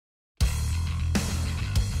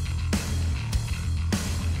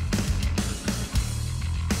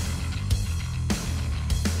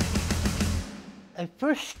I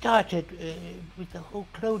first started with the whole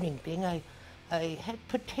cloning thing. I had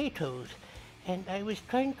potatoes, and I was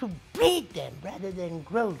trying to breed them rather than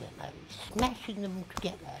grow them. I was smashing them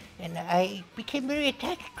together, and I became very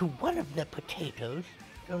attached to one of the potatoes.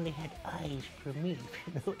 It only had eyes for me, if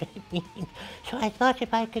you know what I mean. So I thought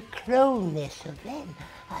if I could clone this, so then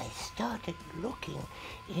I started looking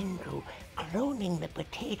into cloning the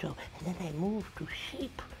potato, and then I moved to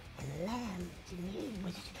sheep and lambs, and it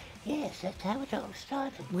was, yes, that's how it all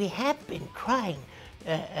started. We have been trying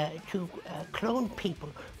to clone people,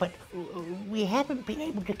 but we haven't been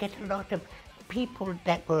able to get a lot of people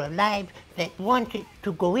that were alive that wanted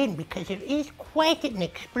to go in, because there is quite an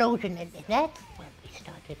explosion, and that's when we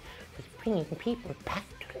started with bringing people back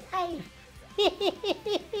to life.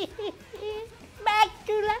 Back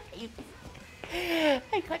to life.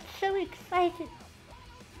 I got so excited.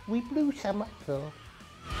 We blew some up though.